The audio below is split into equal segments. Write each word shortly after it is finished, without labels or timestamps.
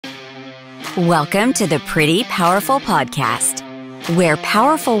Welcome to the Pretty Powerful Podcast, where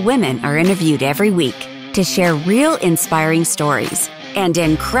powerful women are interviewed every week to share real inspiring stories and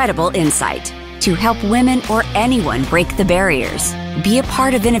incredible insight to help women or anyone break the barriers, be a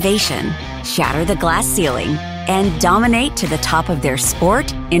part of innovation, shatter the glass ceiling, and dominate to the top of their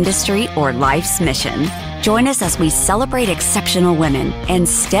sport, industry, or life's mission. Join us as we celebrate exceptional women and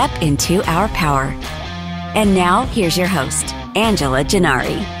step into our power. And now, here's your host, Angela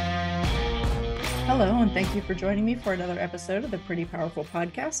Gennari. Hello, and thank you for joining me for another episode of the Pretty Powerful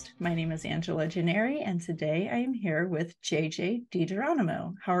Podcast. My name is Angela Gennari, and today I am here with JJ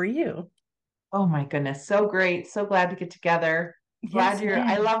DiGeronimo. How are you? Oh my goodness, so great. So glad to get together. Yes, I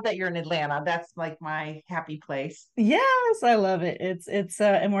ma'am. love that you're in Atlanta. That's like my happy place. Yes, I love it.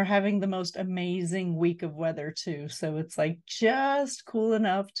 And we're having the most amazing week of weather too. So it's like just cool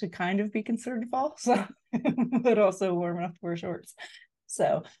enough to kind of be considered fall, so but also warm enough to wear shorts.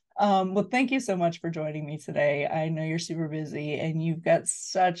 So, well, thank you so much for joining me today. I know you're super busy and you've got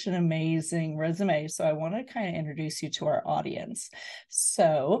such an amazing resume. So I want to kind of introduce you to our audience.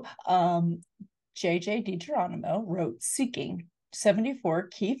 So, JJ DiGeronimo wrote Seeking 74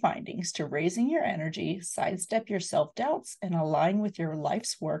 Key Findings to Raising Your Energy, Sidestep Your Self-Doubts, and Align with Your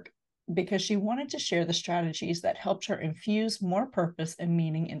Life's Work, because she wanted to share the strategies that helped her infuse more purpose and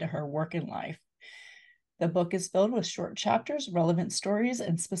meaning into her work and life. The book is filled with short chapters, relevant stories,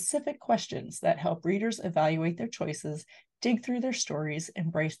 and specific questions that help readers evaluate their choices, dig through their stories,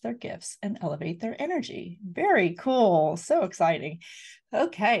 embrace their gifts, and elevate their energy. Very cool. So exciting.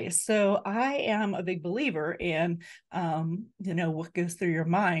 Okay, so I am a big believer in, what goes through your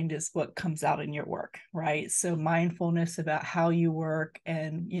mind is what comes out in your work, right? So mindfulness about how you work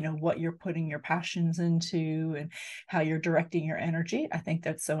and, what you're putting your passions into and how you're directing your energy. I think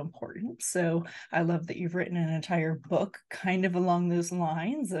that's so important. So I love that you've written an entire book kind of along those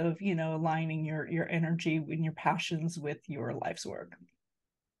lines of, aligning your energy and your passions with your life's work.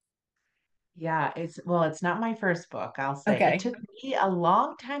 Yeah, it's not my first book, I'll say. It Okay. took me a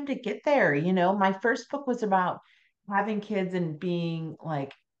long time to get there. My first book was about having kids and being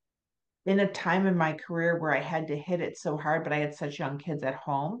like in a time in my career where I had to hit it so hard, but I had such young kids at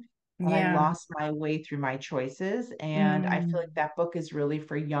home and I Yeah. lost my way through my choices. And I feel Mm, like that book is really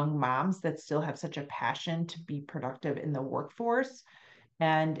for young moms that still have such a passion to be productive in the workforce.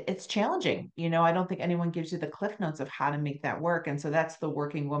 And it's challenging. I don't think anyone gives you the cliff notes of how to make that work. And so that's the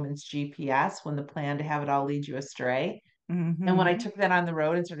working woman's GPS, when the plan to have it all lead you astray. And when I mm-hmm. took that on the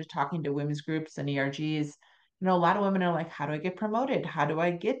road and started talking to women's groups and ERGs, a lot of women are like, how do I get promoted? How do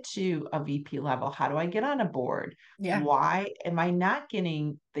I get to a VP level? How do I get on a board? Yeah. Why am I not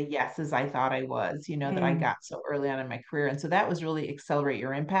getting the yeses I thought I was, that I Mm, got so early on in my career? And so that was really Accelerate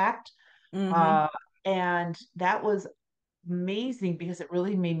Your Impact. mm-hmm. Uh, and that was amazing because it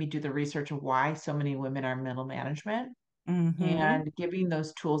really made me do the research of why so many women are middle management, Mm-hmm. and giving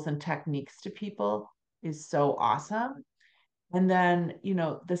those tools and techniques to people is so awesome. And then,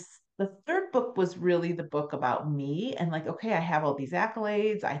 the third book was really the book about me and like, okay, I have all these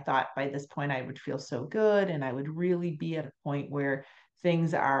accolades. I thought by this point I would feel so good and I would really be at a point where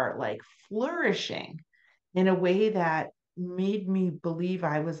things are like flourishing in a way that made me believe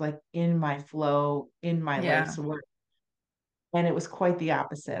I was like in my flow, in my Yeah. life's work. And it was quite the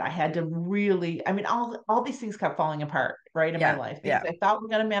opposite. I had to really, I mean, all these things kept falling apart, right, in my Yeah. life. Things Yeah. I thought were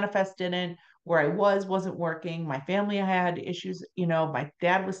going to manifest didn't. Where I wasn't working. My family had issues. My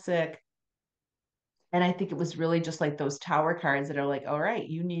dad was sick. And I think it was really just like those tower cards that are like, all right,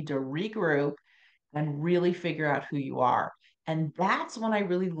 you need to regroup and really figure out who you are. And that's when I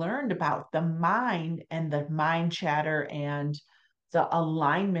really learned about the mind and the mind chatter and the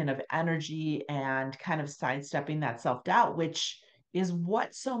alignment of energy and kind of sidestepping that self doubt, which is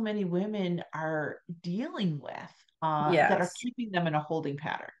what so many women are dealing with, that are Yes. keeping them in a holding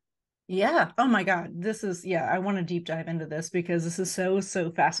pattern. Yeah. Oh my God. I want to deep dive into this because this is so, so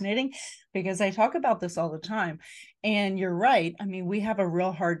fascinating because I talk about this all the time. And you're right. I mean, we have a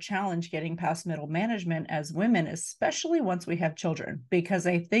real hard challenge getting past middle management as women, especially once we have children, because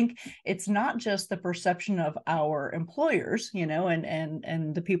I think it's not just the perception of our employers,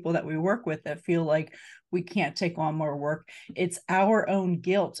 and the people that we work with that feel like we can't take on more work. It's our own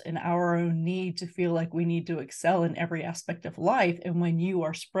guilt and our own need to feel like we need to excel in every aspect of life. And when you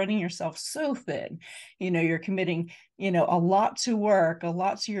are spreading yourself so thin, you're committing, a lot to work, a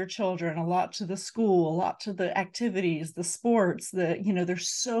lot to your children, a lot to the school, a lot to the activities, the sports, there's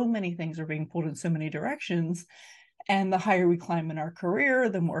so many things are being pulled in so many directions. And the higher we climb in our career,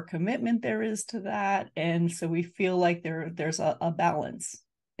 the more commitment there is to that. And so we feel like there's a balance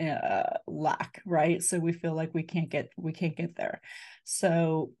lack, right? So we feel like we can't get there.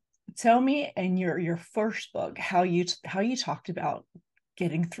 So tell me in your first book how you talked about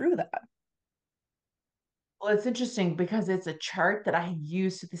getting through that. Well, it's interesting because it's a chart that I have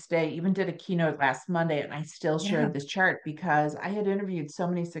used to this day, even did a keynote last Monday, and I still Yeah. shared this chart because I had interviewed so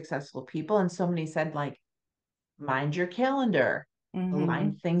many successful people, and so many said, like, mind your calendar,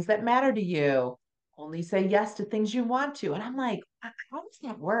 align Mm-hmm. things that matter to you, only say yes to things you want to. And I'm like, how does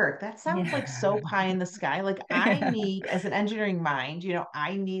that work? That sounds like Yeah. so pie in the sky. Like, I Yeah. need, as an engineering mind,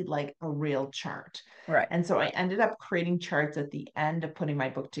 I need like a real chart. Right. And so I ended up creating charts at the end of putting my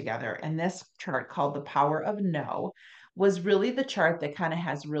book together. And this chart, called The Power of No, was really the chart that kind of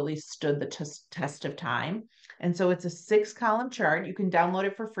has really stood the test of time. And so it's a 6 column chart. You can download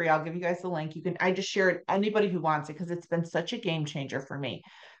it for free. I'll give you guys the link. I just share it, anybody who wants it, because it's been such a game changer for me.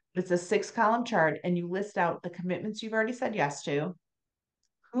 It's a 6 column chart, and you list out the commitments you've already said yes to,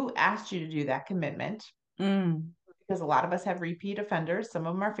 who asked you to do that commitment, Mm. because a lot of us have repeat offenders. Some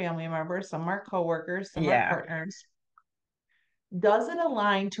of them are family members, some are coworkers, some are Yeah. partners. Does it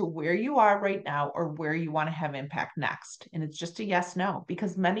align to where you are right now or where you want to have impact next? And it's just a yes, no,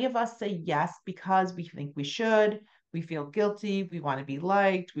 because many of us say yes because we think we should, we feel guilty, we want to be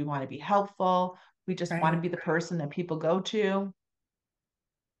liked, we want to be helpful, we just want to Right. be the person that people go to.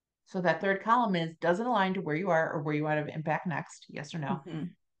 So that third column is, does it align to where you are or where you want to have impact next? Yes or no? Mm-hmm.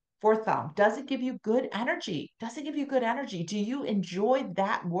 Fourth column, does it give you good energy? Does it give you good energy? Do you enjoy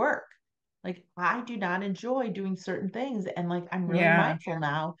that work? Like, I do not enjoy doing certain things. And like, I'm really Yeah. mindful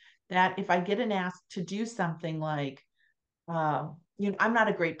now that if I get an ask to do something like, I'm not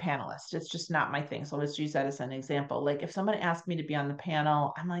a great panelist. It's just not my thing. So let's use that as an example. Like, if someone asked me to be on the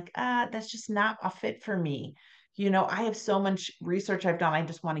panel, I'm like, that's just not a fit for me. I have so much research I've done. I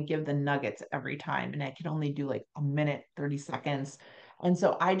just want to give the nuggets every time, and I can only do like a minute, 30 seconds. And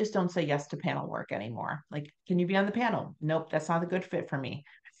so I just don't say yes to panel work anymore. Like, can you be on the panel? Nope, that's not a good fit for me.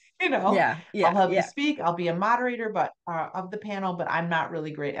 you know, Yeah. I'll Yeah. help you Yeah. speak. I'll be a moderator, but of the panel, but I'm not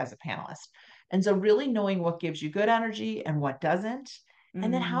really great as a panelist. And so really knowing what gives you good energy and what doesn't,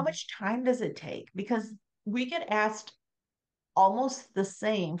 and then how Mm. much time does it take? Because we get asked almost the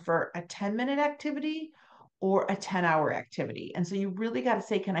same for a 10-minute activity or a 10-hour activity. And so you really got to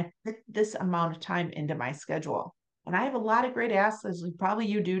say, can I fit this amount of time into my schedule? And I have a lot of great asks, as probably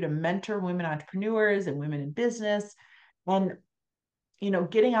you do, to mentor women entrepreneurs and women in business. And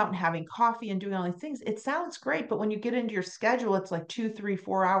getting out and having coffee and doing all these things, it sounds great, but when you get into your schedule, it's like 2, 3,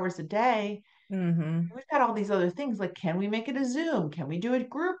 4 hours a day. Mm-hmm. We've got all these other things, like, can we make it a Zoom? Can we do a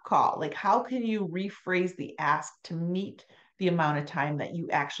group call? Like, how can you rephrase the ask to meet the amount of time that you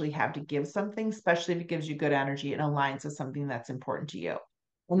actually have to give something, especially if it gives you good energy and aligns with something that's important to you?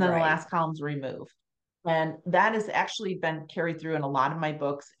 And then the Right. last column is remove. And that has actually been carried through in a lot of my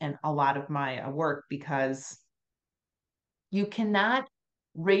books and a lot of my work, because you cannot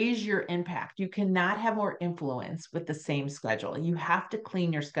raise your impact. You cannot have more influence with the same schedule. You have to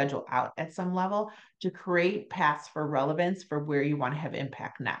clean your schedule out at some level to create paths for relevance for where you want to have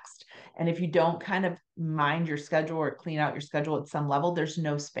impact next. And if you don't kind of mind your schedule or clean out your schedule at some level, there's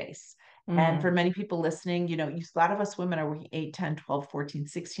no space. And for Mm. many people listening, a lot of us women are working 8, 10, 12, 14,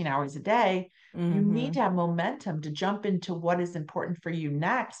 16 hours a day. You need Mm-hmm. to have momentum to jump into what is important for you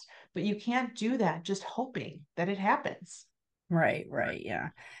next, but you can't do that just hoping that it happens. Right, right. Yeah.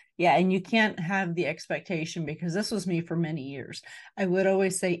 Yeah. And you can't have the expectation, because this was me for many years. I would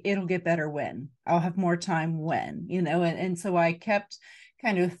always say, it'll get better when I'll have more time when, and so I kept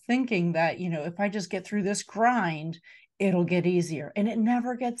kind of thinking that, if I just get through this grind, it'll get easier. And it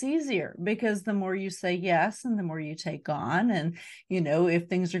never gets easier, because the more you say yes and the more you take on, and, if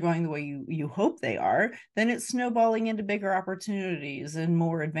things are going the way you hope they are, then it's snowballing into bigger opportunities and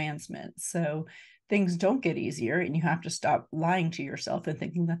more advancement. So things don't get easier, and you have to stop lying to yourself and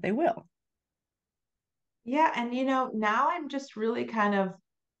thinking that they will. Yeah, and now I'm just really kind of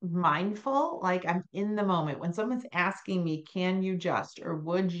mindful, like I'm in the moment. When someone's asking me, can you just, or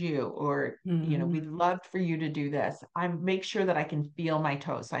would you, or we'd Mm-hmm. love for you to do this, I make sure that I can feel my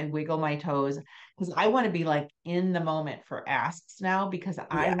toes. I wiggle my toes, because I want to be like in the moment for asks now, because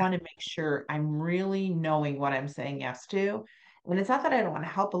I Yeah. want to make sure I'm really knowing what I'm saying yes to. And it's not that I don't want to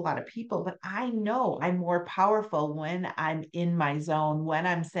help a lot of people, but I know I'm more powerful when I'm in my zone, when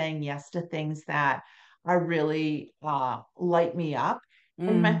I'm saying yes to things that are really light me up.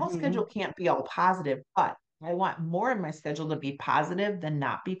 And my whole Mm-hmm. schedule can't be all positive, but I want more in my schedule to be positive than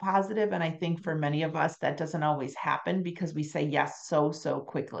not be positive. And I think for many of us, that doesn't always happen because we say yes so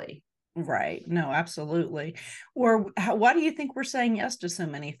quickly. Right. No, absolutely. Or why do you think we're saying yes to so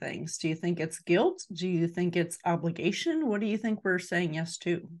many things? Do you think it's guilt? Do you think it's obligation? What do you think we're saying yes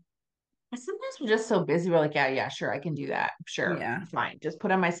to? Sometimes we're just so busy. We're like, yeah, sure, I can do that. Sure, Yeah. fine. Just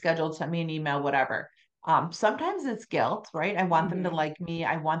put on my schedule, send me an email, whatever. Sometimes it's guilt, right? I want them to Hmm. like me.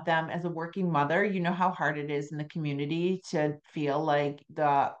 I want them as a working mother. You know how hard it is in the community to feel like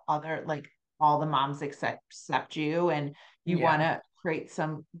the other, like all the moms accept you, and you want Yeah. to create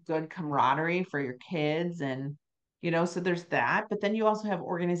some good camaraderie for your kids, and so there's that. But then you also have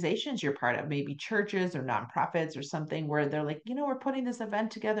organizations you're part of, maybe churches or nonprofits or something, where they're like, we're putting this event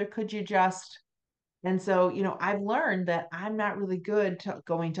together. Could you just? And so, I've learned that I'm not really good to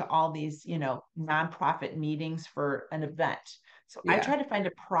going to all these, nonprofit meetings for an event. So I Yeah. try to find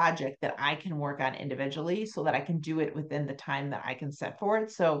a project that I can work on individually so that I can do it within the time that I can set for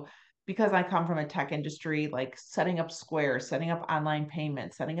it. So because I come from a tech industry, like setting up Square, setting up online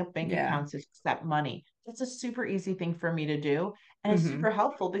payments, setting up bank Yeah. accounts to accept money, that's a super easy thing for me to do. And it's Hmm. super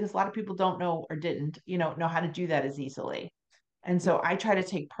helpful because a lot of people don't know or didn't, know how to do that as easily. And so I try to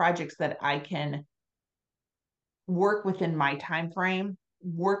take projects that I can work within my time frame,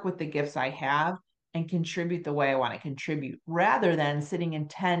 work with the gifts I have, and contribute the way I want to contribute rather than sitting in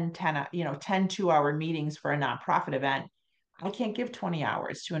 10 2-hour meetings for a nonprofit event. I can't give 20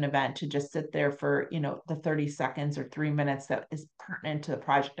 hours to an event to just sit there for, the 30 seconds or 3 minutes that is pertinent to the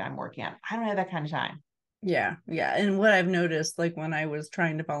project I'm working on. I don't have that kind of time. Yeah, yeah. And what I've noticed, like when I was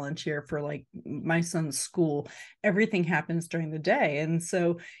trying to volunteer for like my son's school, everything happens during the day. And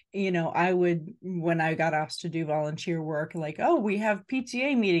so, I would, when I got asked to do volunteer work, like, oh, we have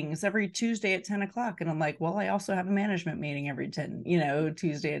PTA meetings every Tuesday at 10 o'clock. And I'm like, well, I also have a management meeting every 10,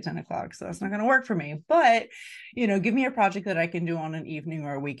 Tuesday at 10 o'clock. So that's not going to work for me. But, give me a project that I can do on an evening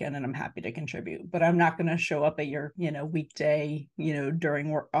or a weekend and I'm happy to contribute. But I'm not going to show up at your, weekday, during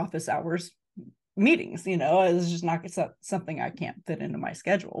work office hours meetings. It's just not something I can't fit into my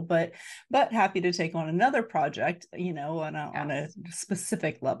schedule, but happy to take on another project, on a Yes.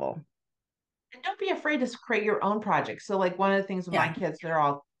 specific level. And don't be afraid to create your own projects. So like one of the things with my Yeah. kids,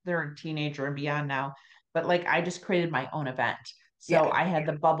 they're a teenager and beyond now, but like I just created my own event. So Yeah. I had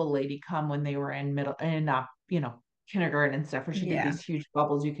the bubble lady come when they were kindergarten and stuff, where she did Yeah. these huge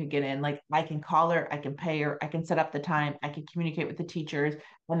bubbles you could get in. Like I can call her, I can pay her, I can set up the time, I can communicate with the teachers,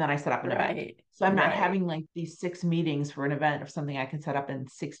 and then I set up an event. Right. So I'm not Right. having like these 6 meetings for an event of something I can set up in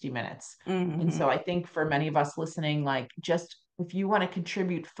 60 minutes. And Hmm. so I think for many of us listening, like just if you want to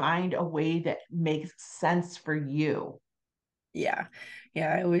contribute, find a way that makes sense for you. Yeah.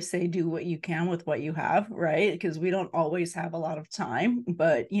 Yeah. I always say do what you can with what you have, right? Because we don't always have a lot of time,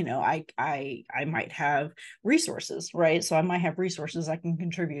 but I might have resources, right? So I might have resources I can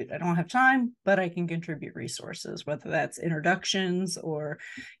contribute. I don't have time, but I can contribute resources, whether that's introductions or,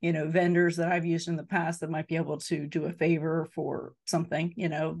 vendors that I've used in the past that might be able to do a favor for something,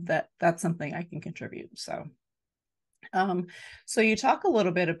 that's something I can contribute. Um, so you talk a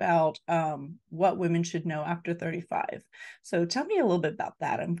little bit about what women should know after 35. So tell me a little bit about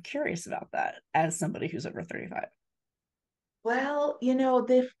that. I'm curious about that as somebody who's over 35. Well,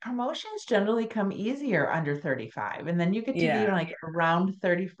 the promotions generally come easier under 35. And then you get to be Yeah. like around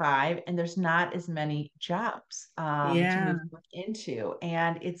 35, and there's not as many jobs to Yeah. move into.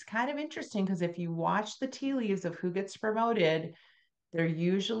 And it's kind of interesting because if you watch the tea leaves of who gets promoted, they're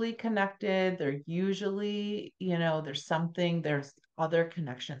usually connected. They're usually, there's other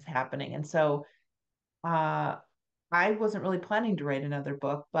connections happening. And so uh, I wasn't really planning to write another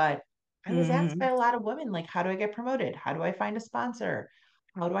book, but I was asked by Hmm. a lot of women, like, how do I get promoted? How do I find a sponsor?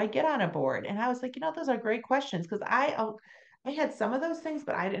 How do I get on a board? And I was like, those are great questions because I had some of those things,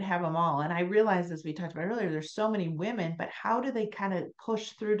 but I didn't have them all. And I realized, as we talked about earlier, there's so many women, but how do they kind of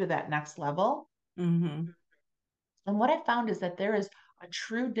push through to that next level? Hmm. And what I found is that there is a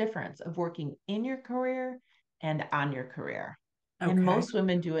true difference of working in your career and on your career. And Okay. most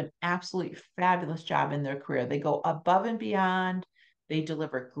women do an absolutely fabulous job in their career. They go above and beyond. They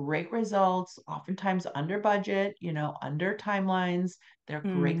deliver great results, oftentimes under budget, under timelines. They're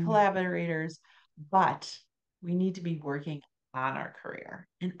great Mm. collaborators, but we need to be working on our career.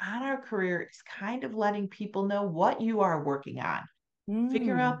 And on our career is kind of letting people know what you are working on.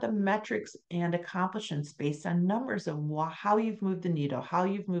 Figure out Mm. the metrics and accomplishments based on numbers of how you've moved the needle, how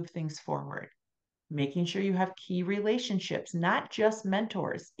you've moved things forward. Making sure you have key relationships, not just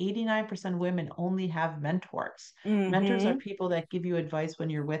mentors. 89% of women only have mentors. Mentors are Hmm. people that give you advice when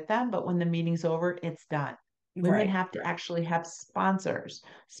you're with them, but when the meeting's over, it's done. Women Right. have to actually have sponsors.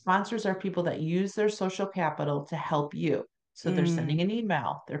 Sponsors are people that use their social capital to help you. So they're sending Mm. an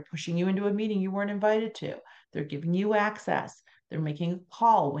email, they're pushing you into a meeting you weren't invited to, they're giving you access, they're making a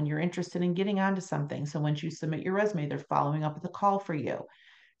call when you're interested in getting onto something. So once you submit your resume, they're following up with a call for you.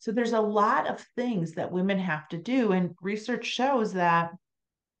 So there's a lot of things that women have to do. And research shows that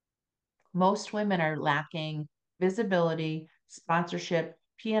most women are lacking visibility, sponsorship,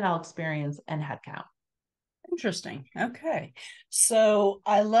 P&L experience, and headcount. Interesting. Okay. So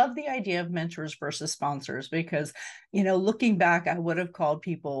I love the idea of mentors versus sponsors because, looking back, I would have called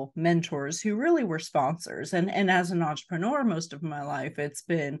people mentors who really were sponsors. And as an entrepreneur, most of my life, it's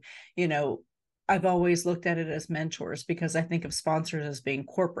been, I've always looked at it as mentors because I think of sponsors as being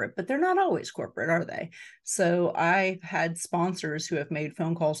corporate, but they're not always corporate, are they? So I've had sponsors who have made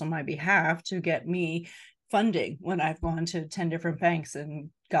phone calls on my behalf to get me funding when I've gone to 10 different banks and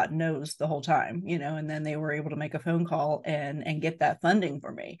got no's the whole time, and then they were able to make a phone call and get that funding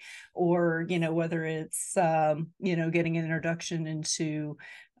for me. Or, whether it's, getting an introduction into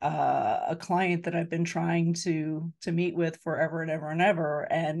a client that I've been trying to meet with forever and ever and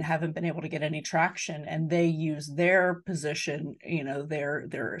ever and haven't been able to get any traction, and they use their position,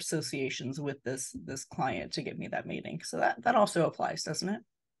 their associations with this client to get me that meeting. So that also applies, doesn't it?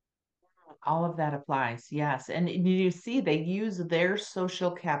 All of that applies, yes. And you see, they use their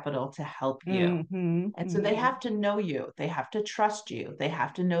social capital to help you. Mm-hmm, And so they mm-hmm. have to know you, they have to trust you, they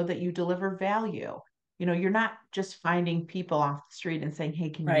have to know that you deliver value. You're not just finding people off the street and saying,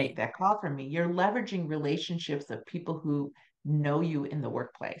 hey, can you make Right. that call for me? You're leveraging relationships of people who know you in the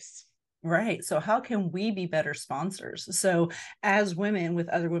workplace. Right. So how can we be better sponsors? So as women with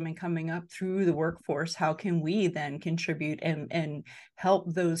other women coming up through the workforce, how can we then contribute and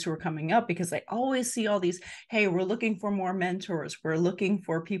help those who are coming up? Because I always see all these, hey, we're looking for more mentors. We're looking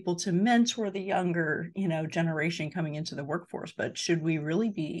for people to mentor the younger, generation coming into the workforce. But should we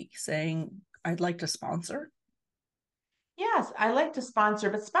really be saying, I'd like to sponsor? Yes, I like to sponsor,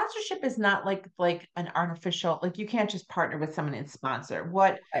 but sponsorship is not like an artificial, like you can't just partner with someone and sponsor.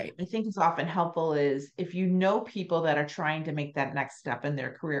 What Right. I think is often helpful is if you know people that are trying to make that next step in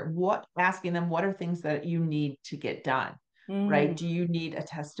their career, asking them what are things that you need to get done, right? Mm. Do you need a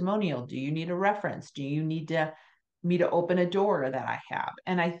testimonial? Do you need a reference? Do you need me to open a door that I have?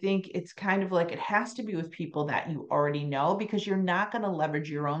 And I think it's kind of like it has to be with people that you already know because you're not going to leverage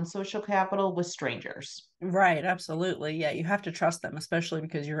your own social capital with strangers. Right, absolutely. Yeah, you have to trust them, especially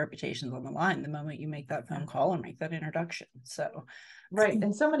because your reputation's on the line the moment you make that phone call or make that introduction. So, Right.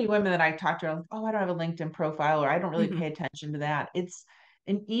 And so many women that I talk to are like, oh, I don't have a LinkedIn profile or I don't really mhm, pay attention to that. It's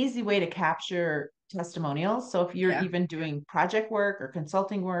an easy way to capture testimonials. So if you're yeah. even doing project work or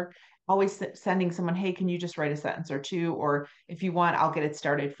consulting work, always sending someone, hey, can you just write a sentence or two? Or if you want, I'll get it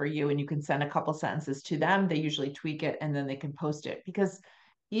started for you. And you can send a couple sentences to them. They usually tweak it and then they can post it. Because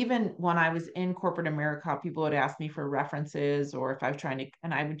even when I was in corporate America, people would ask me for references or if I was trying to,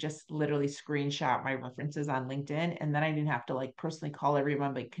 and I would just literally screenshot my references on LinkedIn. And then I didn't have to like personally call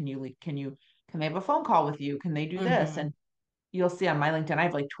everyone, like, can they have a phone call with you? Can they do this? Hmm. And you'll see on my LinkedIn, I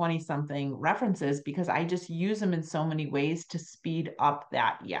have like 20 something references because I just use them in so many ways to speed up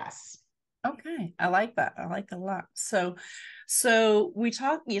that yes. Okay, I like that. I like a lot. So you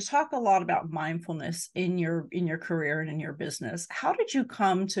talk a lot about mindfulness in your career and in your business. How did you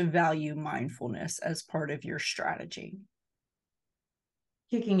come to value mindfulness as part of your strategy?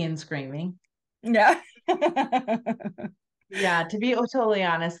 Kicking and screaming. Yeah. Yeah, to be totally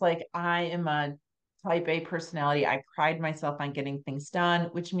honest, like I am a type A personality. I pride myself on getting things done,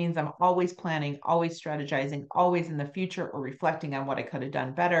 which means I'm always planning, always strategizing, always in the future or reflecting on what I could have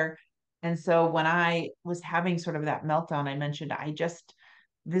done better. And so when I was having sort of that meltdown, I mentioned I just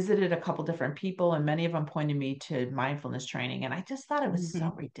visited a couple different people and many of them pointed me to mindfulness training. And I just thought it was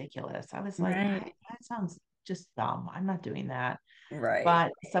so Mhm. ridiculous. I was like, Right. that sounds just dumb. I'm not doing that. Right.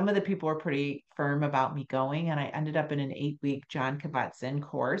 But some of the people were pretty firm about me going, and I ended up in an 8-week John Kabat-Zinn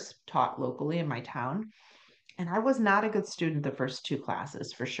course taught locally in my town. And I was not a good student the first two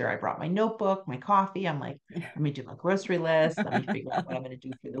classes for sure. I brought my notebook, my coffee. I'm like, let me do my grocery list. Let me figure out what I'm going to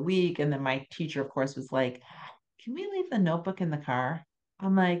do for the week. And then my teacher, of course, was like, can we leave the notebook in the car?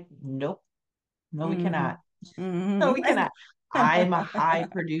 I'm like, nope, no, we cannot. Mhm. No, we Mhm. cannot. I'm a high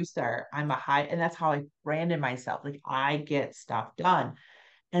producer. I'm a high, and that's how I branded myself. Like I get stuff done.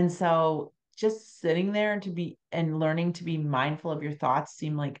 And so just sitting there and learning to be mindful of your thoughts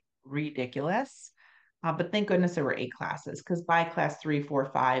seemed like ridiculous. But thank goodness there were 8 classes because by class 3, 4,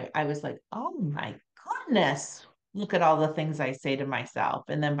 5, I was like, oh my goodness, look at all the things I say to myself.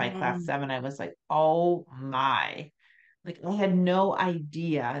 And then by class Mhm. 7, I was like, oh my. Like I had no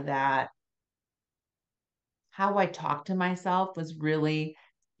idea that how I talk to myself was really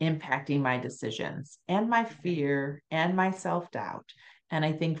impacting my decisions and my Right. fear and my self doubt. And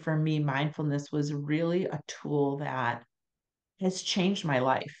I think for me, mindfulness was really a tool that has changed my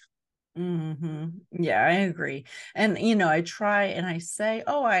life. Yeah, I agree. And, I try and I say,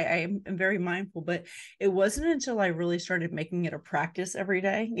 oh, I am very mindful, but it wasn't until I really started making it a practice every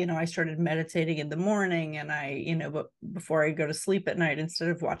day. I started meditating in the morning and but before I go to sleep at night, instead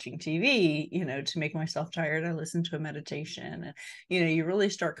of watching TV, to make myself tired, I listen to a meditation. And, you really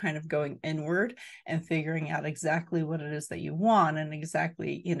start kind of going inward and figuring out exactly what it is that you want and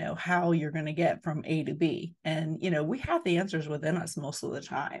exactly, how you're going to get from A to B. And, we have the answers within us most of the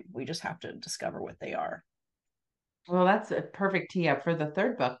time. We just have to discover what they are. Well, that's a perfect tee up for the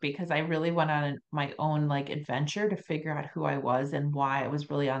third book because I really went on my own like adventure to figure out who I was and why I was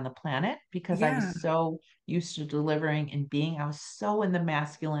really on the planet because I Yeah. was so used to delivering and being. I was so in the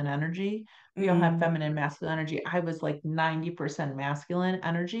masculine energy. We all have Mm, feminine, masculine energy. I was like 90% masculine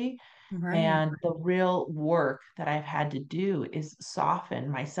energy. right. And the real work that I've had to do is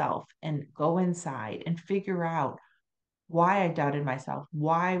soften myself and go inside and figure out why I doubted myself,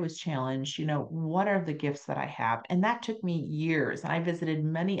 why I was challenged, what are the gifts that I have? And that took me years. And I visited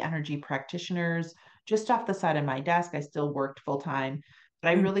many energy practitioners just off the side of my desk. I still worked full time, but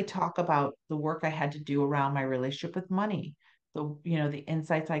I Mm, really talk about the work I had to do around my relationship with money, the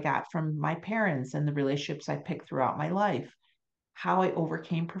insights I got from my parents and the relationships I picked throughout my life, how I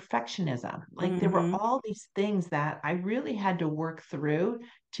overcame perfectionism. Like there were mm-hmm. all these things that I really had to work through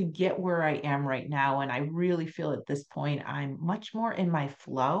to get where I am right now. And I really feel at this point, I'm much more in my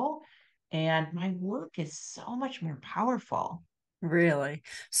flow and my work is so much more powerful. Really.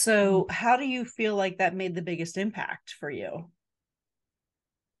 So, how do you feel like that made the biggest impact for you?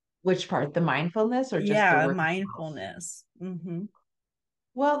 Which part, the mindfulness or just the Yeah, work itself? mindfulness.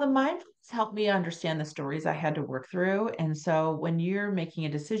 Well, the mindfulness helped me understand the stories I had to work through. And so when you're making a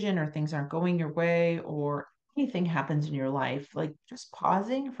decision or things aren't going your way or anything happens in your life, like just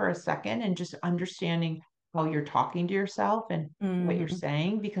pausing for a second and just understanding how you're talking to yourself and what you're Hmm.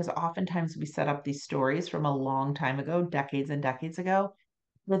 saying, because oftentimes we set up these stories from a long time ago, decades and decades ago,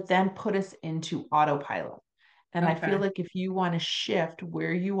 that then put us into autopilot. And I feel Okay. like if you want to shift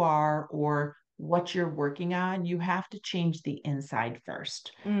where you are or what you're working on, you have to change the inside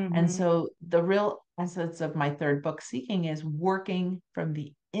first. And Hmm. so the real essence of my third book, Seeking, is working from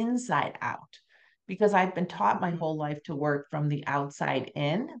the inside out. Because I've been taught my whole life to work from the outside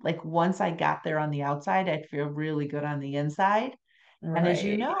in. Like once I got there on the outside, I'd feel really good on the inside. And as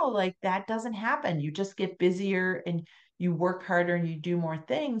you Right. know, like that doesn't happen. You just get busier and you work harder and you do more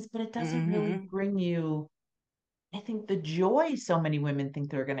things, but it doesn't really Hmm. bring you, I think, the joy so many women think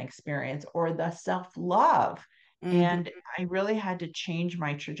they're going to experience or the self love. Hmm. And I really had to change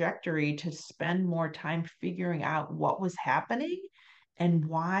my trajectory to spend more time figuring out what was happening and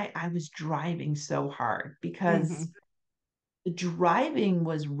why I was driving so hard because Hmm. the driving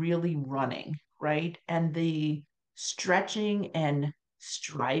was really running, right? And the stretching and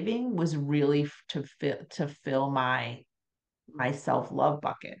striving was really to fill my self-love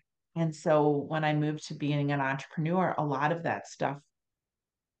bucket. And so when I moved to being an entrepreneur, a lot of that stuff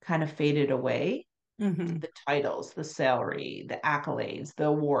kind of faded away. Hmm. The titles, the salary, the accolades, the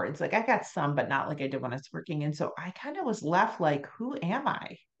awards. Like I got some, but not like I did when I was working. And so I kind of was left like, who am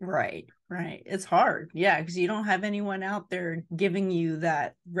I? Right, right. It's hard. Yeah, because you don't have anyone out there giving you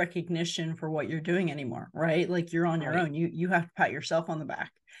that recognition for what you're doing anymore, right? Like you're on your Right. own. You have to pat yourself on the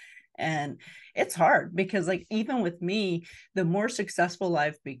back. And it's hard because, like, even with me, the more successful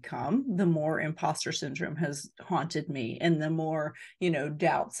I've become, the more imposter syndrome has haunted me and the more,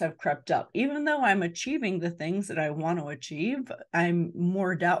 doubts have crept up. Even though I'm achieving the things that I want to achieve, I'm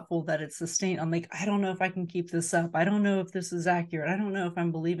more doubtful that it's sustained. I'm like, I don't know if I can keep this up. I don't know if this is accurate. I don't know if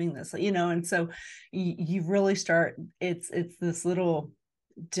I'm believing this, and so you really start, it's this little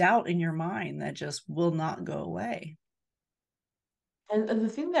doubt in your mind that just will not go away. And the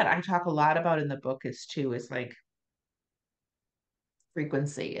thing that I talk a lot about in the book is too, is like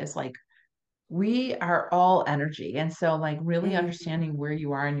frequency, is like we are all energy. And so, like, really Mm-hmm. understanding where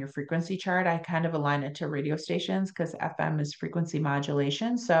you are in your frequency chart, I kind of align it to radio stations because FM is frequency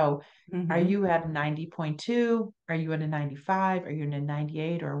modulation. So, are Mm-hmm. you at a 90.2? Are you at a 95? Are you in a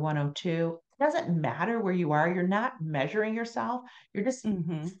 98 or 102? It doesn't matter where you are. You're not measuring yourself. You're just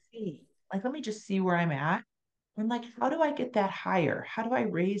Mm-hmm. see, like, let me just see where I'm at. And like, how do I get that higher? How do I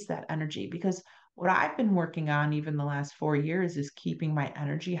raise that energy? Because what I've been working on even the last 4 years is keeping my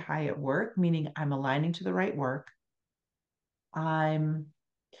energy high at work, meaning I'm aligning to the right work. I'm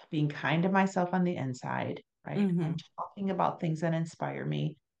being kind to myself on the inside, right? I'm Mm-hmm. talking about things that inspire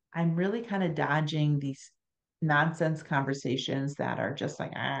me. I'm really kind of dodging these nonsense conversations that are just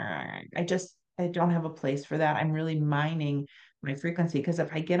like, "Ah," I don't have a place for that. I'm really mining my frequency. Because if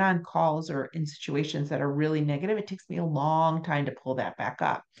I get on calls or in situations that are really negative, it takes me a long time to pull that back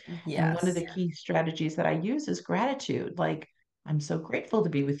up. And one of the Yes. key strategies that I use is gratitude. Like, I'm so grateful to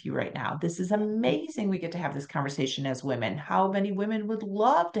be with you right now. This is amazing. We get to have this conversation as women. How many women would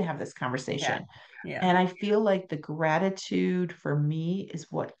love to have this Yeah. conversation? Yeah. And I feel like the gratitude for me is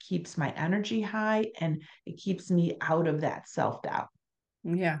what keeps my energy high and it keeps me out of that self doubt.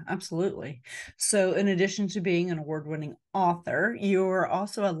 Yeah, absolutely. So, in addition to being an award-winning author, you're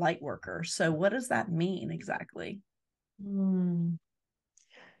also a light worker. So, what does that mean exactly?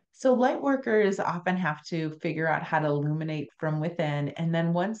 So light workers often have to figure out how to illuminate from within. And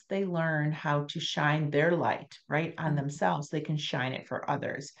then once they learn how to shine their light right on Mhm. themselves, they can shine it for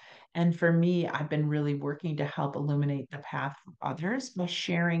others. And for me, I've been really working to help illuminate the path for others by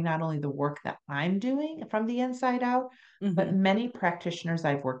sharing not only the work that I'm doing from the inside out, but Mhm. many practitioners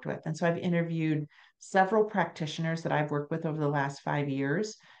I've worked with. And so I've interviewed several practitioners that I've worked with over the last 5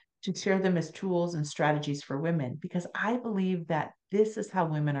 years to share them as tools and strategies for women because I believe that this is how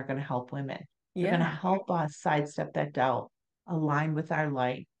women are going to help women. They're going to Yeah. help us sidestep that doubt, align with our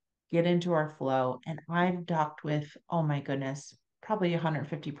light, get into our flow. And I've docked with, oh my goodness, probably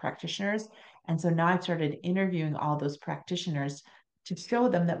 150 practitioners. And so now I've started interviewing all those practitioners to show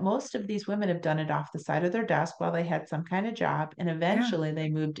them that most of these women have done it off the side of their desk while they had some kind of job. And Yeah. eventually they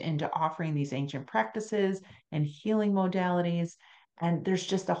moved into offering these ancient practices and healing modalities, and there's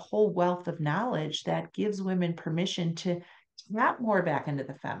just a whole wealth of knowledge that gives women permission to tap more back into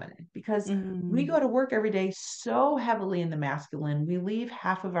the feminine because we Mm. go to work every day so heavily in the masculine, we leave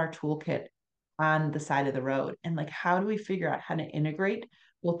half of our toolkit on the side of the road. And like, how do we figure out how to integrate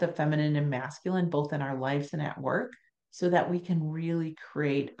both the feminine and masculine, both in our lives and at work, so that we can really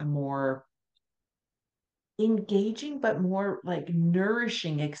create a more engaging but more like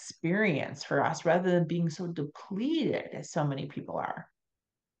nourishing experience for us rather than being so depleted as so many people are.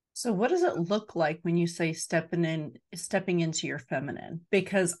 So what does it look like when you say stepping into your feminine?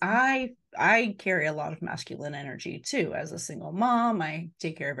 Because I carry a lot of masculine energy too. As a single mom, I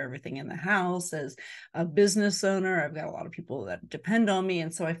take care of everything in the house. As a business owner, I've got a lot of people that depend on me.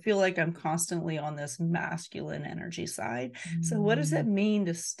 And so I feel like I'm constantly on this masculine energy side. So what does it Mm. mean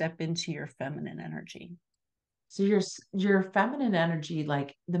to step into your feminine energy? So your feminine energy,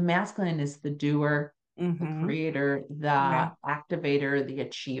 like the masculine is the doer, the Mm-hmm. creator, Yeah. the activator, the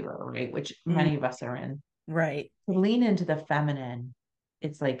achiever, right? Which Mm, many of us are in. right. To lean into the feminine,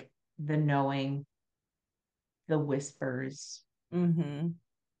 it's like the knowing, the whispers, Mm-hmm.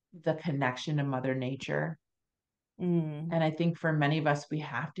 the connection to Mother Nature. Mm, And I think for many of us, we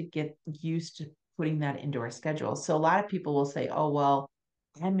have to get used to putting that into our schedule. So a lot of people will say, oh, well,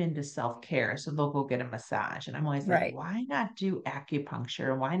 I'm into self care. So they'll go get a massage. And I'm always like, right. why not do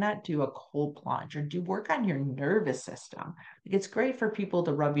acupuncture? Why not do a cold plunge or do work on your nervous system? Like, it's great for people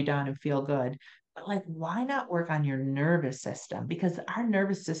to rub you down and feel good. But like, why not work on your nervous system? Because our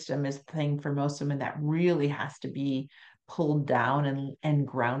nervous system is the thing for most women that really has to be pulled down and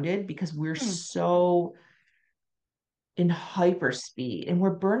grounded because we're Mm, so in hyper speed and we're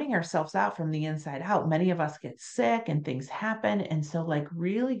burning ourselves out from the inside out. Many of us get sick and things happen. And so, like,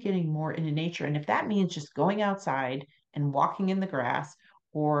 really getting more into nature. And if that means just going outside and walking in the grass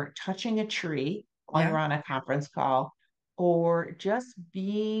or touching a tree while yeah. you're on a conference call, or just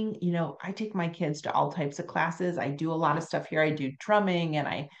being, I take my kids to all types of classes. I do a lot of stuff here. I do drumming and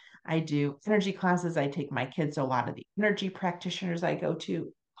I do energy classes. I take my kids to a lot of the energy practitioners I go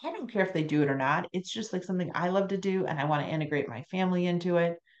to. I don't care if they do it or not. It's just like something I love to do, and I want to integrate my family into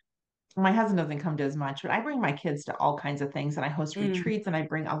it. My husband doesn't come to as much, but I bring my kids to all kinds of things, and I host Mm, retreats, and I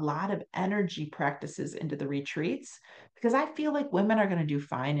bring a lot of energy practices into the retreats because I feel like women are going to do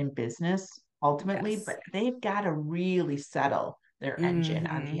fine in business ultimately, yes. but they've got to really settle their engine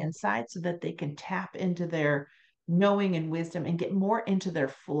on the Mm-hmm. inside so that they can tap into their knowing and wisdom and get more into their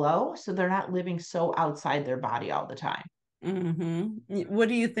flow so they're not living so outside their body all the time. Mm-hmm. What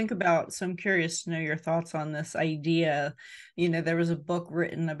do you think about? So I'm curious to know your thoughts on this idea. There was a book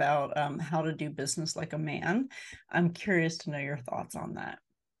written about how to do business like a man. I'm curious to know your thoughts on that.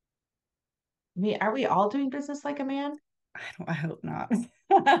 I mean, are we all doing business like a man? I hope not.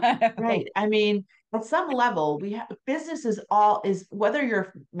 I Right. hope. I mean, at some level, we have business is all is whether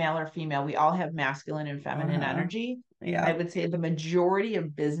you're male or female, we all have masculine and feminine Uh-huh. energy. And I Yeah. would say the majority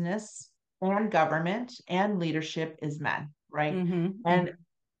of business and government and leadership is men, right? Mm-hmm. And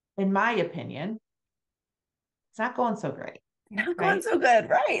in my opinion, it's not going so great, Not going right? so good,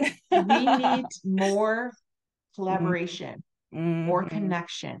 right? We need more Mm-hmm. collaboration, more Mm-hmm.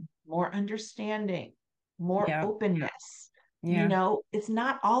 connection, more understanding, more Yeah. openness. Yeah. It's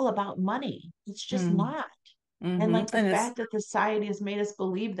not all about money. It's just Mm. not. And like the And it's, fact that society has made us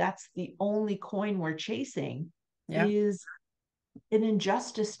believe that's the only coin we're chasing yeah. is an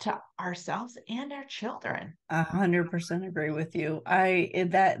injustice to ourselves and our children. 100% agree with you.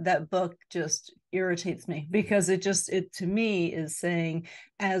 That book just irritates me because it to me is saying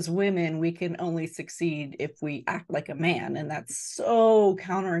as women we can only succeed if we act like a man, and that's so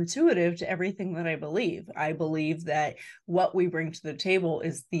counterintuitive to everything that I believe. I believe that what we bring to the table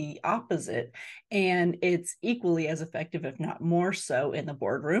is the opposite, and it's equally as effective, if not more so, in the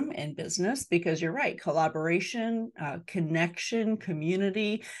boardroom in business, because you're right, collaboration, connection,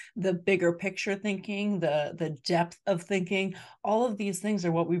 community, the bigger picture thinking, the depth of thinking, all of these things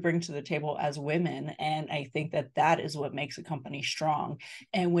are what we bring to the table as women. And I think that that is what makes a company strong.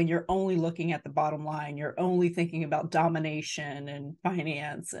 And when you're only looking at the bottom line, you're only thinking about domination and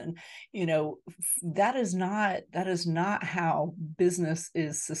finance, and that is not how business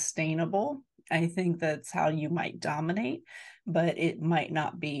is sustainable. I think that's how you might dominate, but it might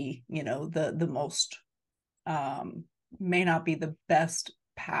not be, the most may not be the best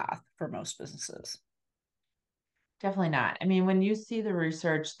path for most businesses. Definitely not. I mean, when you see the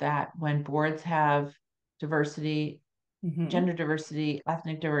research that when boards have diversity, Mm-hmm. gender diversity,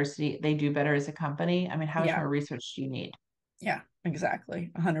 ethnic diversity, they do better as a company. I mean, how much Yeah. more research do you need? Yeah, exactly.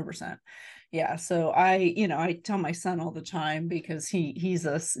 100%. Yeah. So I tell my son all the time, because he's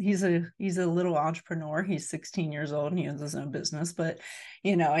a little entrepreneur. He's 16 years old and he owns his own business. But,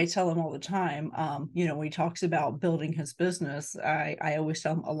 I tell him all the time, when he talks about building his business, I always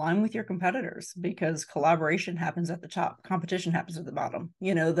tell him, align with your competitors, because collaboration happens at the top, competition happens at the bottom.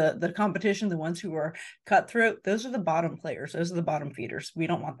 The competition, the ones who are cutthroat, those are the bottom players, those are the bottom feeders. We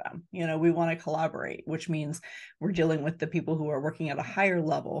don't want them. We want to collaborate, which means we're dealing with the people who are working at a higher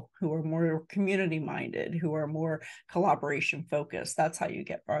level, who are more community minded, who are more collaboration focused. That's how you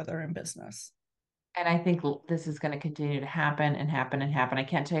get farther in business. And I think this is going to continue to happen and happen and happen. I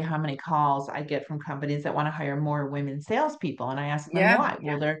can't tell you how many calls I get from companies that want to hire more women salespeople. And I ask them Yeah. why.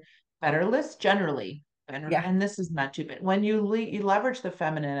 Well, they're better lists generally. Better, Yeah. and this is not too bad. When you leverage the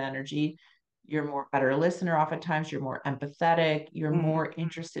feminine energy, you're more better listener. Oftentimes, you're more empathetic. You're Mm, more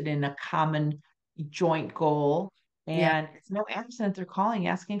interested in a common joint goal. yeah. And it's no accident they're calling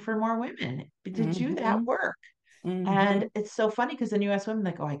asking for more women to do that Mm-hmm. work. Mm-hmm. And it's so funny because then you ask women,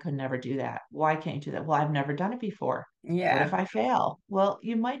 like, oh, I could never do that. Why can't you do that? Well, I've never done it before. What Yeah. if I fail? Well,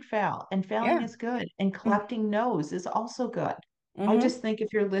 you might fail, and failing Yeah. is good, and collecting no's is also good. I Mm-hmm. just think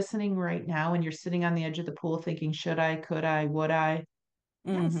if you're listening right now and you're sitting on the edge of the pool thinking, should I, could I, would I?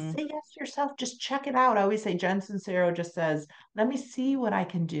 Yeah, Mm-hmm. say yes to yourself. Just check it out. I always say Jen Sincero just says, let me see what I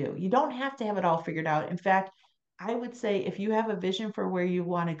can do. You don't have to have it all figured out. In fact, I would say if you have a vision for where you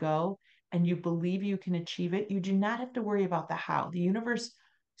want to go and you believe you can achieve it, you do not have to worry about the how. The universe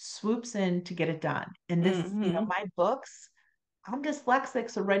swoops in to get it done. And this, Mm-hmm. my books, I'm dyslexic,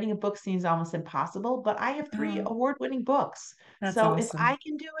 so writing a book seems almost impossible, but I have three Oh, award-winning books. that's So if awesome. I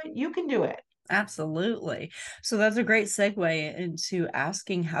can do it, you can do it. Absolutely. So that's a great segue into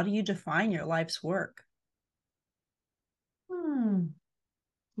asking, how do you define your life's work? Hmm.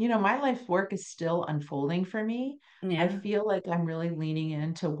 My life work is still unfolding for me. I Yeah. feel like I'm really leaning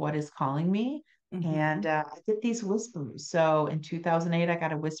into what is calling me. Mm-hmm. And I get these whispers. So in 2008, I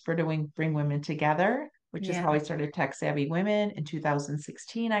got a whisper to bring women together, which is how Yeah. I started Tech Savvy Women. In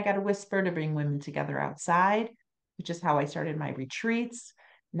 2016, I got a whisper to bring women together outside, which is how I started my retreats.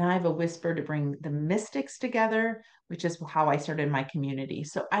 Now I have a whisper to bring the mystics together, which is how I started my community.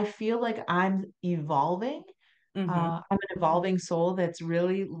 So I feel like I'm evolving. Mm-hmm. I'm an evolving soul that's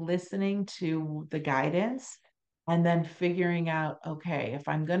really listening to the guidance and then figuring out, okay, if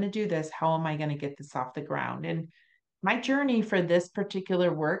I'm going to do this, how am I going to get this off the ground? And my journey for this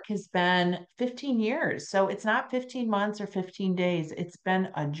particular work has been 15 years. So it's not 15 months or 15 days. It's been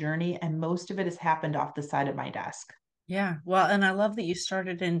a journey, and most of it has happened off the side of my desk. Yeah, well, and I love that you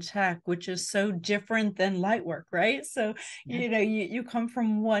started in tech, which is so different than light work, right? So, Yeah. you come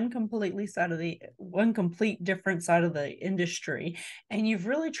from one complete different side of the industry, and you've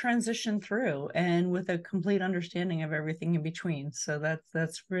really transitioned through and with a complete understanding of everything in between. So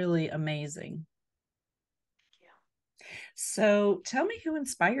that's really amazing. So, tell me who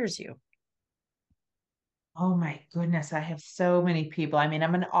inspires you. Oh my goodness, I have so many people. I mean,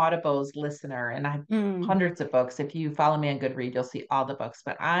 I'm an Audibles listener and I have Mm, hundreds of books. If you follow me on Goodread, you'll see all the books.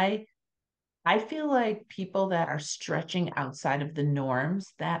 But I feel like people that are stretching outside of the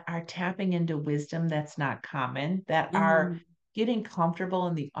norms, that are tapping into wisdom that's not common, that are mm, getting comfortable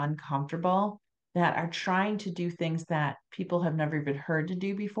in the uncomfortable, that are trying to do things that people have never even heard to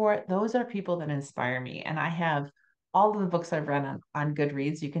do before, those are people that inspire me. And I have all of the books I've read on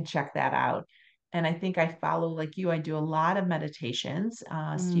Goodreads. You can check that out. And I think I follow, like you, I do a lot of meditations.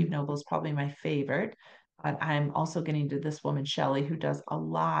 Steve Mm, Noble is probably my favorite. But I'm also getting to this woman, Shelley, who does a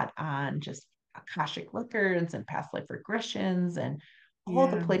lot on just Akashic records and past life regressions and all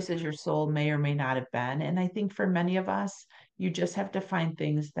the yeah. places your soul may or may not have been. And I think for many of us, you just have to find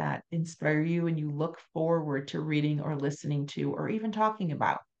things that inspire you and you look forward to reading or listening to or even talking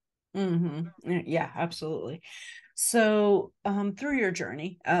about. Yeah, absolutely. So, through your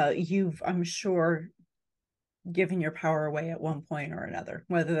journey, you've, I'm sure, given your power away at one point or another,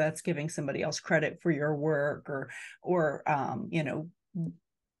 whether that's giving somebody else credit for your work or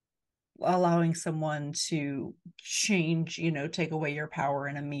allowing someone to change, take away your power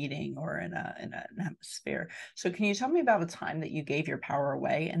in a meeting or an atmosphere. So can you tell me about a time that you gave your power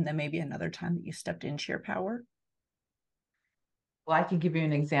away and then maybe another time that you stepped into your power? Well, I can give you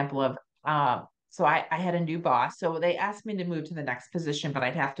an example of so I had a new boss. So they asked me to move to the next position, but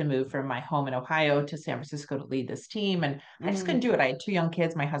I'd have to move from my home in Ohio to San Francisco to lead this team. And I just couldn't Mm. do it. I had two young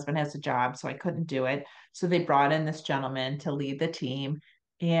kids. My husband has a job, so I couldn't do it. So they brought in this gentleman to lead the team.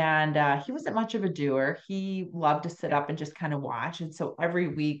 And he wasn't much of a doer. He loved to sit up and just kind of watch. And so every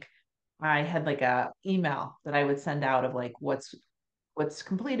week I had like a email that I would send out of like what's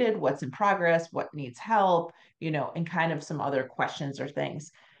completed, what's in progress, what needs help, and kind of some other questions or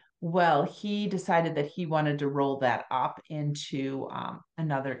things. Well, he decided that he wanted to roll that up into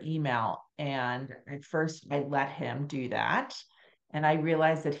another email. And at first, I let him do that. And I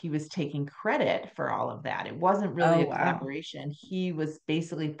realized that he was taking credit for all of that. It wasn't really Oh, a wow. collaboration. He was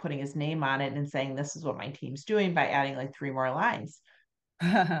basically putting his name on it and saying, this is what my team's doing by adding like three more lines.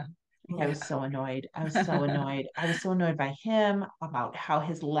 I Yeah. was so annoyed. I was so annoyed. I was so annoyed by him about how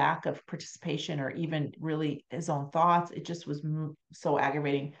his lack of participation or even really his own thoughts, it just was so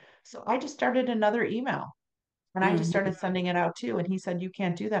aggravating. So I just started another email and I just Hmm. started sending it out too. And he said, you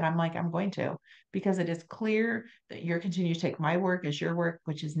can't do that. I'm like, I'm going to, because it is clear that you're continuing to take my work as your work,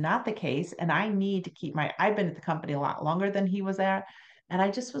 which is not the case. And I need to keep I've been at the company a lot longer than he was at. And I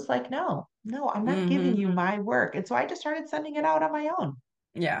just was like, no, no, I'm not giving Hmm. you my work. And so I just started sending it out on my own.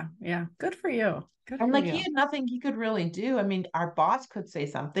 Yeah. Yeah. Good for you. Good And for like he you. had nothing he could really do. I mean, our boss could say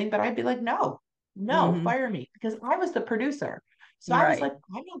something, but I'd be like, no, no, Hmm. fire me because I was the producer. So I was Right. like,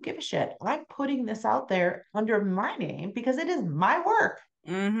 I don't give a shit. I'm putting this out there under my name because it is my work.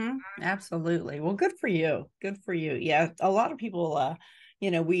 Absolutely. Well, good for you. Good for you. Yeah, a lot of people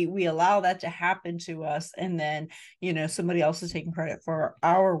we allow that to happen to us and then, somebody else is taking credit for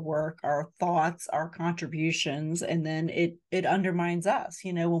our work, our thoughts, our contributions, and then it undermines us.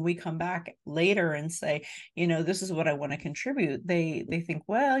 When we come back later and say, this is what I want to contribute, they think,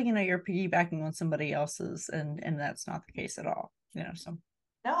 well, you're piggybacking on somebody else's and that's not the case at all. So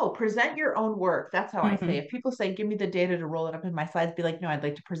No, present your own work. That's how I say. mhm. If people say, give me the data to roll it up in my slides, be like, no, I'd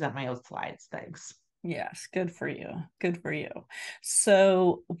like to present my own slides. Thanks. Yes, good for you. Good for you.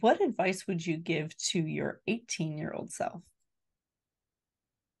 So, what advice would you give to your 18-year-old self?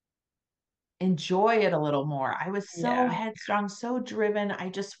 Enjoy it a little more. I was so Yeah. headstrong, so driven. I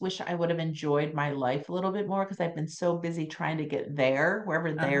just wish I would have enjoyed my life a little bit more because I've been so busy trying to get there,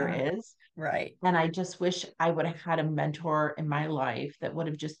 wherever there Uh-huh. is. Right. And I just wish I would have had a mentor in my life that would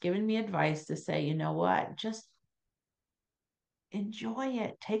have just given me advice to say, you know what, just enjoy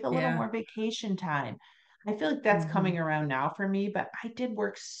it. Take a little Yeah. more vacation time. I feel like that's Hmm. coming around now for me, but I did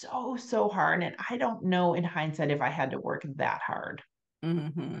work so, so hard. And I don't know in hindsight if I had to work that hard.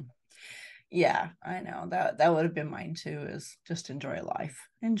 Hmm. Yeah, I know that would have been mine too, is just enjoy life.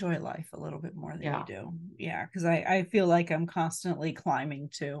 Enjoy life a little bit more than you Yeah. do. Yeah, because I feel like I'm constantly climbing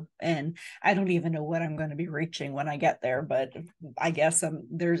too. And I don't even know what I'm going to be reaching when I get there, but I guess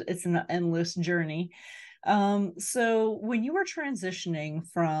it's an endless journey. So when you were transitioning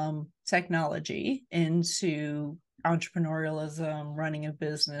from technology into entrepreneurialism, running a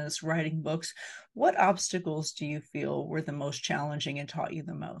business, writing books, what obstacles do you feel were the most challenging and taught you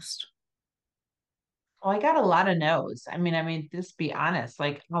the most? Oh, I got a lot of no's. I mean, just be honest,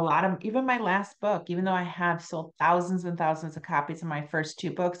 like a lot of even my last book, even though I have sold thousands and thousands of copies of my first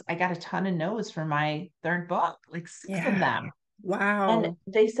two books, I got a ton of no's for my third book, like six of Yeah. them. And Wow.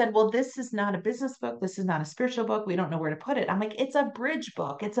 they said, well, this is not a business book. This is not a spiritual book. We don't know where to put it. I'm like, it's a bridge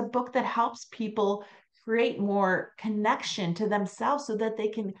book. It's a book that helps people create more connection to themselves so that they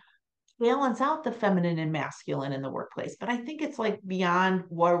can balance out the feminine and masculine in the workplace. But I think it's like beyond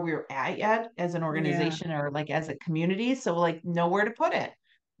where we're at yet as an Yeah. organization or like as a community. So like nowhere to put it.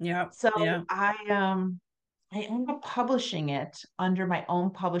 Yeah. So Yeah. I ended up publishing it under my own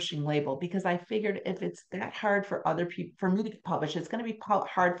publishing label because I figured if it's that hard for other people for me to get published, it's going to be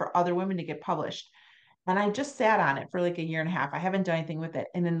hard for other women to get published. And I just sat on it for like a year and a half. I haven't done anything with it.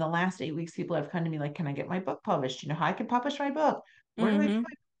 And in the last 8 weeks, people have come to me like, can I get my book published? You know how I can publish my book? Where do I get my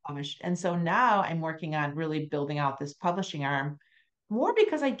book published? And so now I'm working on really building out this publishing arm more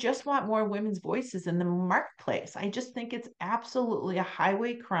because I just want more women's voices in the marketplace. I just think it's absolutely a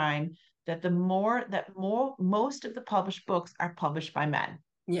highway crime that most of the published books are published by men.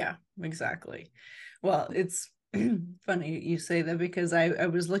 Yeah, exactly. Well, it's funny you say that because I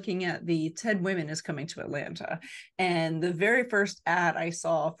was looking at the TED Women is coming to Atlanta, and the very first ad I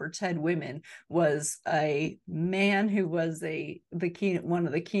saw for TED Women was a man who was one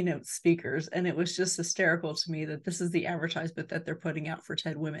of the keynote speakers, and it was just hysterical to me that this is the advertisement that they're putting out for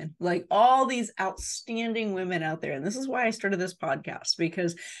TED Women. Like all these outstanding women out there, and this is why I started this podcast,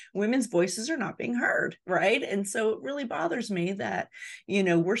 because women's voices are not being heard, right? And so it really bothers me that,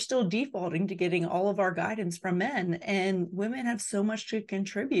 we're still defaulting to getting all of our guidance from men, and women have so much to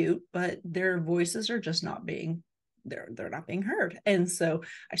contribute, but their voices are just not being they're not being heard. And so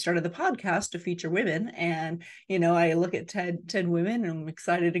I started the podcast to feature women, and I look at TED Women, and I'm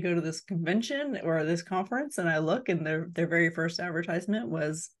excited to go to this convention or this conference, and I look, and their very first advertisement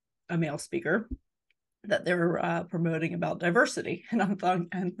was a male speaker that they were promoting about diversity, and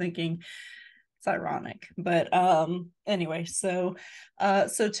I'm thinking, it's ironic, but anyway, so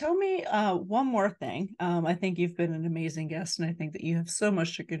tell me one more thing. I think you've been an amazing guest, and I think that you have so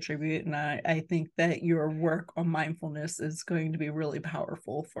much to contribute, and I think that your work on mindfulness is going to be really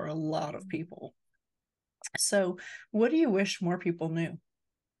powerful for a lot of people. So what do you wish more people knew?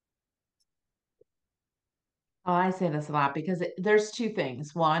 Oh, I say this a lot because there's two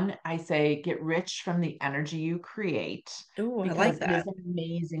things. One, I say get rich from the energy you create. Oh, I Because like it that. is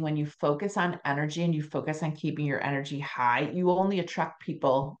amazing when you focus on energy and you focus on keeping your energy high, you only attract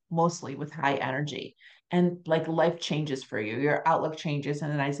people mostly with high energy. And like life changes for you, your outlook changes.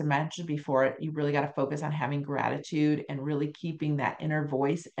 And then, as I mentioned before, you really got to focus on having gratitude and really keeping that inner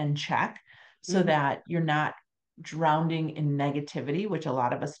voice in check so that you're not drowning in negativity, which a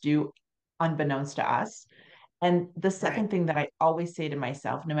lot of us do unbeknownst to us. And the second thing that I always say to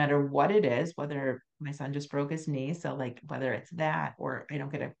myself, no matter what it is, whether my son just broke his knee, so like whether it's that or I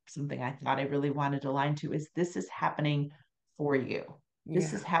don't get something I thought I really wanted to align to, is this is happening for you.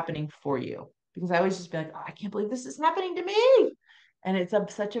 This is happening for you. Because I always just be like, oh, I can't believe this is happening to me. And it's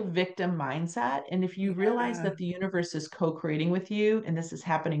such a victim mindset. And if you realize that the universe is co-creating with you and this is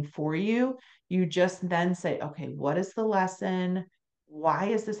happening for you, you just then say, okay, what is the lesson? Why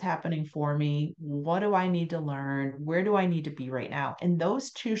is this happening for me? What do I need to learn? Where do I need to be right now? And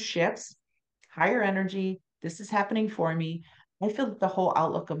those two shifts, higher energy, this is happening for me. I feel that the whole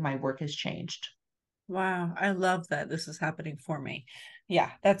outlook of my work has changed. Wow, I love that this is happening for me.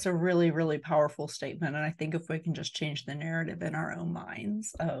 Yeah, that's a really, really powerful statement. And I think if we can just change the narrative in our own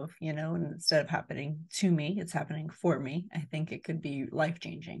minds of, and instead of happening to me, it's happening for me, I think it could be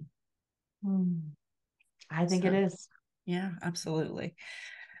life-changing. I think it is. Yeah, absolutely.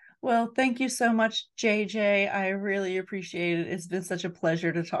 Well, thank you so much, JJ. I really appreciate it. It's been such a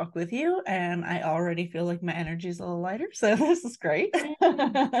pleasure to talk with you, and I already feel like my energy is a little lighter, so this is great.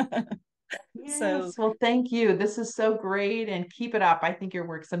 Yes, well, thank you. This is so great, and keep it up. I think your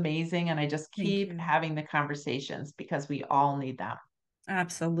work's amazing, and I just keep having the conversations because we all need them.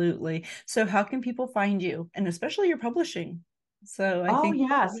 Absolutely. So how can people find you, and especially your publishing? So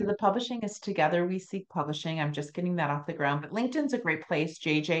So the publishing is Together We Seek Publishing. I'm just getting that off the ground, but LinkedIn's a great place.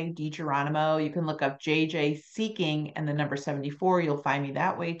 JJ DiGeronimo. You can look up JJ Seeking and the number 74. You'll find me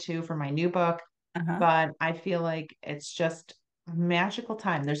that way too for my new book. But I feel like it's just a magical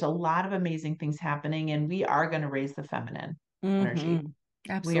time. There's a lot of amazing things happening, and we are going to raise the feminine energy.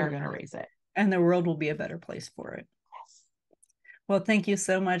 Absolutely. We are going to raise it. And the world will be a better place for it. Well, thank you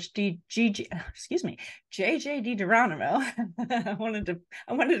so much, JJ DiGeronimo. I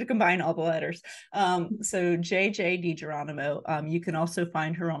wanted to combine all the letters. So JJ DiGeronimo. You can also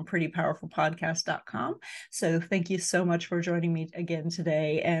find her on prettypowerfulpodcast.com. So thank you so much for joining me again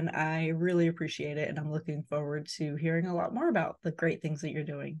today, and I really appreciate it. And I'm looking forward to hearing a lot more about the great things that you're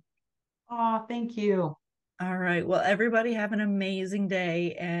doing. Oh, thank you. All right. Well, everybody have an amazing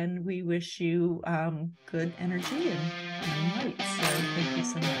day, and we wish you good energy and light. So thank you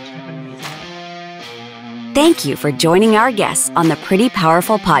so much. Have an amazing day. Thank you for joining our guests on the Pretty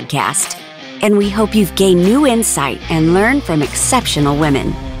Powerful Podcast. And we hope you've gained new insight and learned from exceptional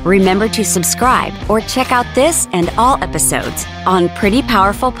women. Remember to subscribe or check out this and all episodes on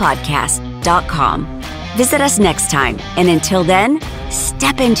prettypowerfulpodcast.com. Visit us next time. And until then,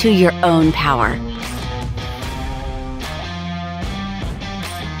 step into your own power.